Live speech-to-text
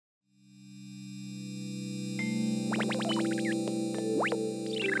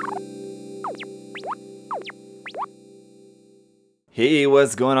Hey,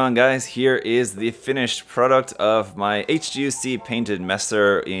 what's going on, guys? Here is the finished product of my HGUC painted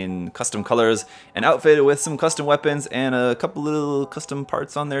Messer in custom colors and outfitted with some custom weapons and a couple little custom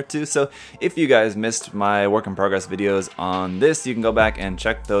parts on there too. So if you guys missed my work in progress videos on this, you can go back and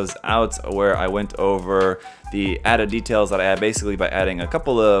check those out where I went over the added details that I had basically by adding a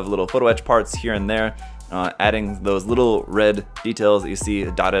couple of little photo etch parts here and there. Adding those little red details that you see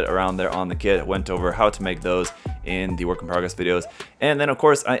dotted around there on the kit. Went over how to make those in the work in progress videos. And then of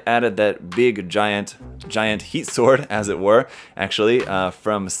course I added that big giant heat sword, as it were, actually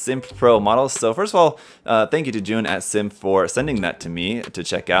from Simp Pro Models. So first of all, thank you to June at Simp for sending that to me to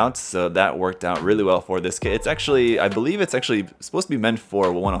check out. So that worked out really well for this kit. It's actually, I believe it's actually supposed to be meant for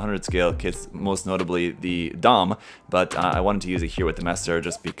 1/100 scale kits, most notably the Dom, but I wanted to use it here with the Messer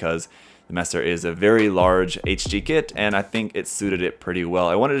just because the Messer is a very large HG kit, and I think it suited it pretty well.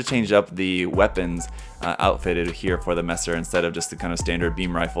 I wanted to change up the weapons outfitted here for the Messer instead of just the kind of standard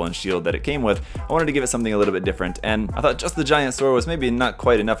beam rifle and shield that it came with. I wanted to give it something a little bit different, and I thought just the giant sword was maybe not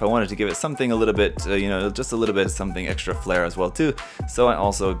quite enough. I wanted to give it something a little bit, just a little bit something extra flair as well too. So I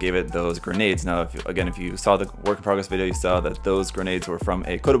also gave it those grenades. Now, if you saw the work in progress video, you saw that those grenades were from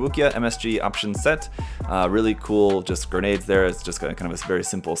a Kotobukiya MSG option set. Really cool, just grenades there. It's just kind of a very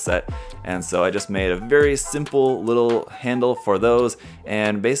simple set. And so I just made a very simple little handle for those,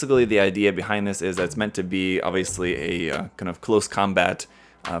 and basically the idea behind this is that it's meant to be obviously a kind of close combat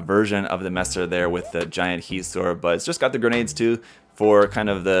version of the Messer there with the giant heat sword, but it's just got the grenades too for kind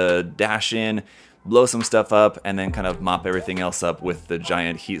of the dash in, blow some stuff up, and then kind of mop everything else up with the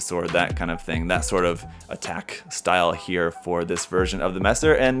giant heat sword, that kind of thing, that sort of attack style here for this version of the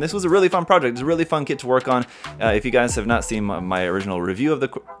Messer. And this was a really fun project. It's a really fun kit to work on. If you guys have not seen my original review of the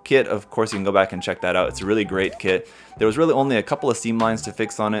kit, of course you can go back and check that out. It's a really great kit. There was really only a couple of seam lines to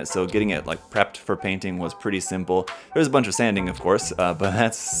fix on it, so getting it like prepped for painting was pretty simple. There's a bunch of sanding, of course, but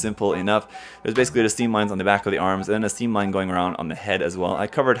that's simple enough. There's basically just seam lines on the back of the arms and a seam line going around on the head as well. I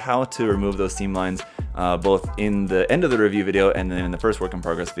covered how to remove those seam lines both in the end of the review video and then in the first work in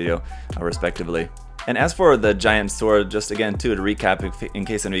progress video, respectively. And as for the giant sword, just again to recap, in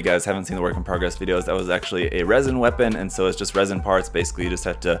case any of you guys haven't seen the work in progress videos, that was actually a resin weapon, and so it's just resin parts. Basically, you just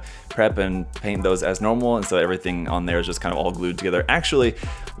have to prep and paint those as normal, and so everything on there is just kind of all glued together. Actually,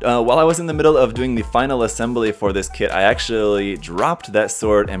 while I was in the middle of doing the final assembly for this kit, I actually dropped that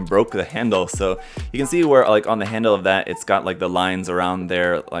sword and broke the handle. So you can see where, like on the handle of that, it's got like the lines around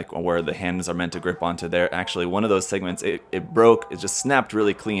there, like where the hands are meant to grip onto there. Actually, one of those segments, it broke. It just snapped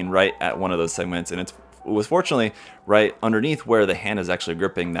really clean right at one of those segments, and it was fortunately right underneath where the hand is actually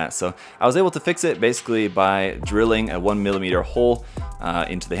gripping that. So I was able to fix it basically by drilling a 1mm hole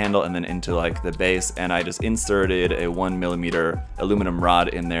into the handle and then into like the base, and I just inserted a 1mm aluminum rod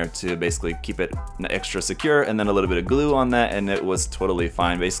in there to basically keep it extra secure, and then a little bit of glue on that, and it was totally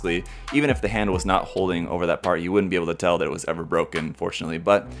fine. Basically, even if the hand was not holding over that part, you wouldn't be able to tell that it was ever broken, fortunately.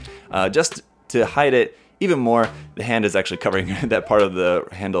 But just to hide it even more, the hand is actually covering that part of the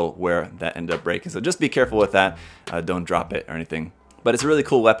handle where that ended up breaking. So just be careful with that. Don't drop it or anything. But it's a really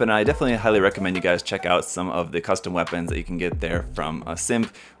cool weapon. I definitely highly recommend you guys check out some of the custom weapons that you can get there from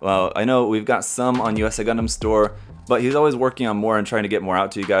Simp. Well, I know we've got some on USA Gundam store, but he's always working on more and trying to get more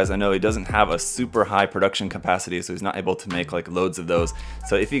out to you guys. I know he doesn't have a super high production capacity, so he's not able to make like loads of those.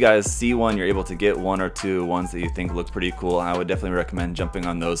 So if you guys see one, you're able to get one or two ones that you think look pretty cool, I would definitely recommend jumping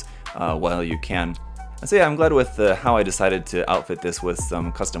on those while you can. So yeah, I'm glad with how I decided to outfit this with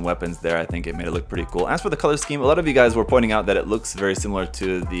some custom weapons there. I think it made it look pretty cool. As for the color scheme, a lot of you guys were pointing out that it looks very similar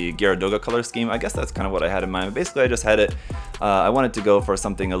to the Gyaradoga color scheme. I guess that's kind of what I had in mind. Basically, I just had it, I wanted to go for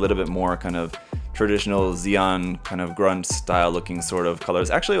something a little bit more kind of traditional Xeon kind of grunt style looking sort of colors.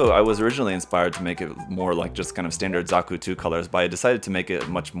 Actually, I was originally inspired to make it more like just kind of standard Zaku 2 colors, but I decided to make it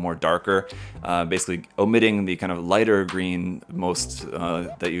much more darker, basically omitting the kind of lighter green most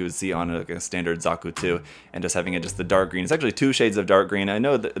that you would see on a standard Zaku 2, and just having it just the dark green. It's actually 2 shades of dark green. I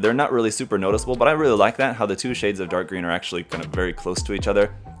know that they're not really super noticeable, but I really like that, how the 2 shades of dark green are actually kind of very close to each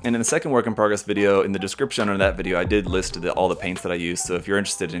other. And in the second work in progress video, in the description of that video, I did list all the paints that I used, so if you're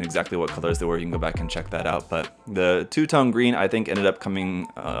interested in exactly what colors they were, you can go back and check that out. But the two-tone green, I think, ended up coming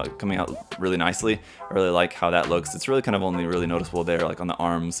out really nicely. I really like how that looks. It's really kind of only really noticeable there, like on the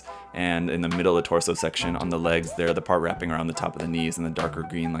arms and in the middle of the torso section, on the legs there, the part wrapping around the top of the knees, and the darker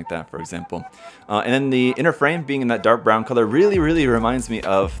green like that, for example. And then the inner frame being in that dark brown color really reminds me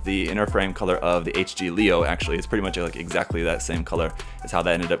of the inner frame color of the HG Leo, actually. It's pretty much like exactly that same color as how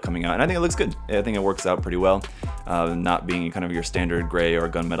that ended up coming out, and I think it looks good. I think it works out pretty well, not being kind of your standard gray or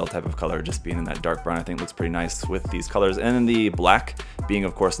gunmetal type of color, just being in that dark brown I think looks pretty nice with these colors. And then the black being,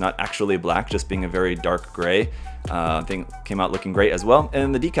 of course, not actually black, just being a very dark gray, I think came out looking great as well.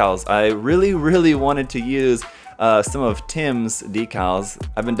 And the decals, I really wanted to use some of Tim's decals.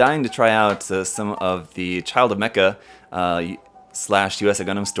 I've been dying to try out some of the Child of Mecca / USA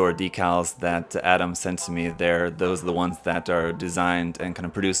Gundam Store decals that Adam sent to me there. Those are the ones that are designed and kind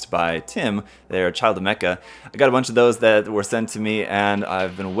of produced by Tim. They're Child of Mecca. I got a bunch of those that were sent to me, and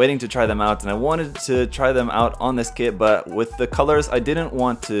I've been waiting to try them out, and I wanted to try them out on this kit, but with the colors, I didn't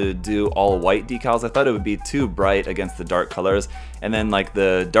want to do all white decals. I thought it would be too bright against the dark colors, and then like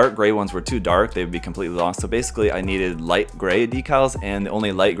the dark gray ones were too dark, they would be completely lost. So basically I needed light gray decals, and the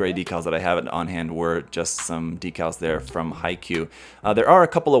only light gray decals that I have on hand were just some decals there from HGUC. There are a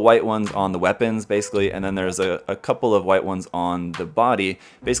couple of white ones on the weapons basically, and then there's a couple of white ones on the body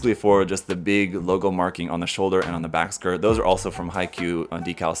basically for just the big logo marking on the shoulder and on the back skirt. Those are also from HGUC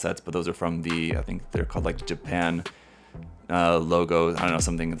decal sets, but those are from the, I think they're called like Japan logo, I don't know,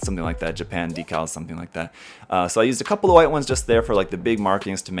 something like that, Japan decals, something like that. So I used a couple of white ones just there for like the big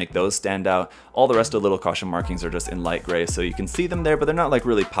markings to make those stand out. All the rest of the little caution markings are just in light gray, so you can see them there, but they're not like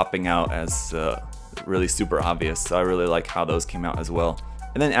really popping out as really super obvious. So I really like how those came out as well.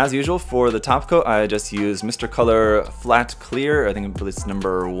 And then as usual for the top coat, I just used Mr. Color Flat Clear. I think it's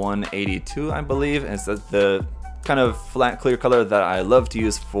number 182, I believe. It's the kind of flat clear color that I love to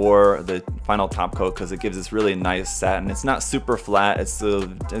use for the final top coat because it gives this really nice satin. It's not super flat, it's a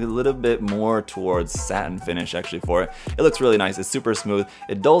little bit more towards satin finish actually for it. It looks really nice, it's super smooth.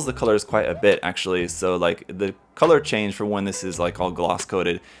 It dulls the colors quite a bit actually, so like the color change from when this is like all gloss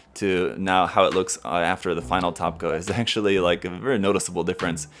coated to now how it looks after the final top coat is actually like a very noticeable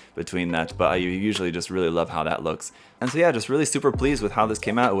difference between that, but I usually just really love how that looks. And so yeah, just really super pleased with how this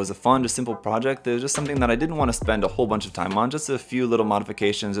came out. It was a fun, just simple project. It was just something that I didn't want to spend a whole bunch of time on, just a few little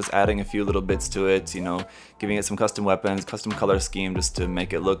modifications, just adding a few little bits to it, you know, giving it some custom weapons, custom color scheme, just to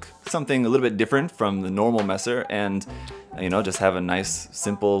make it look something a little bit different from the normal Messer, and you know, just have a nice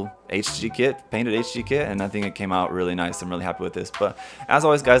simple HG kit, painted HG kit, and I think it came out really nice. I'm really happy with this. But as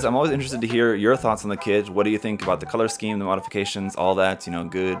always guys, I'm always interested to hear your thoughts on the kit. What do you think about the color scheme, the modifications, all that, you know,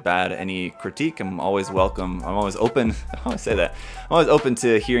 good, bad, any critique? I'm always welcome. I'm always open. I always say that. I'm always open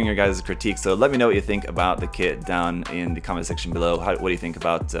to hearing your guys' critique. So let me know what you think about the kit down in the comment section below. What do you think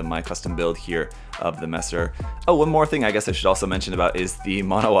about my custom build here of the Messer? Oh, one more thing I guess I should also mention about is the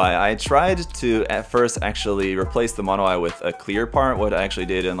mono eye. I tried to at first actually replace the mono eye with a clear part. What I actually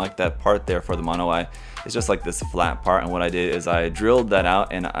did, and like that part there for the mono eye, it's just like this flat part, and what I did is I drilled that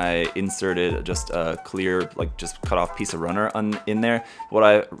out and I inserted just a clear, like just cut off piece of runner in there. What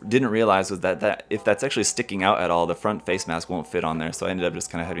I didn't realize was that if that's actually sticking out at all, the front face mask won't fit on there, so I ended up just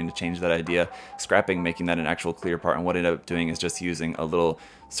kind of having to change that idea, scrapping, making that an actual clear part, and what I ended up doing is just using a little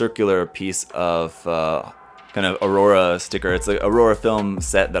circular piece of kind of Aurora sticker. It's an Aurora film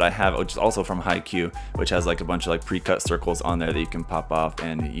set that I have, which is also from HGUC, which has like a bunch of like pre-cut circles on there that you can pop off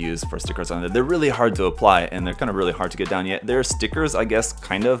and use for stickers on there. They're really hard to apply, and they're kind of really hard to get down yet. They're stickers, I guess,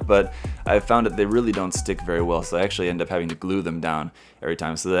 kind of, but I found that they really don't stick very well, so I actually end up having to glue them down every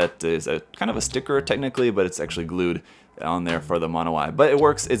time. So that is a kind of a sticker technically, but it's actually glued on there for the mono eye. But it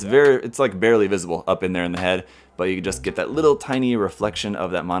works. It's like barely visible up in there in the head, but you just get that little tiny reflection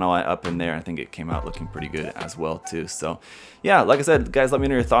of that mono eye up in there. I think it came out looking pretty good as well too. So yeah, like I said, guys, let me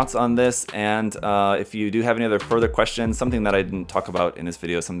know your thoughts on this, and if you do have any other further questions, something that I didn't talk about in this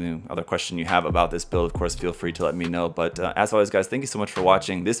video, other question you have about this build, of course, feel free to let me know. But as always, guys, thank you so much for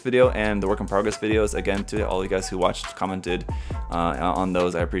watching this video and the work in progress videos. Again, to all you guys who watched, commented on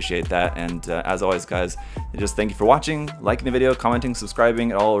those, I appreciate that. And as always, guys, just thank you for watching, liking the video, commenting,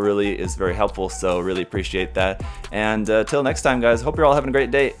 subscribing. It all really is very helpful, so really appreciate that. And till next time, guys, hope you're all having a great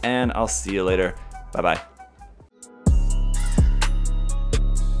day, and I'll see you later. Bye-bye.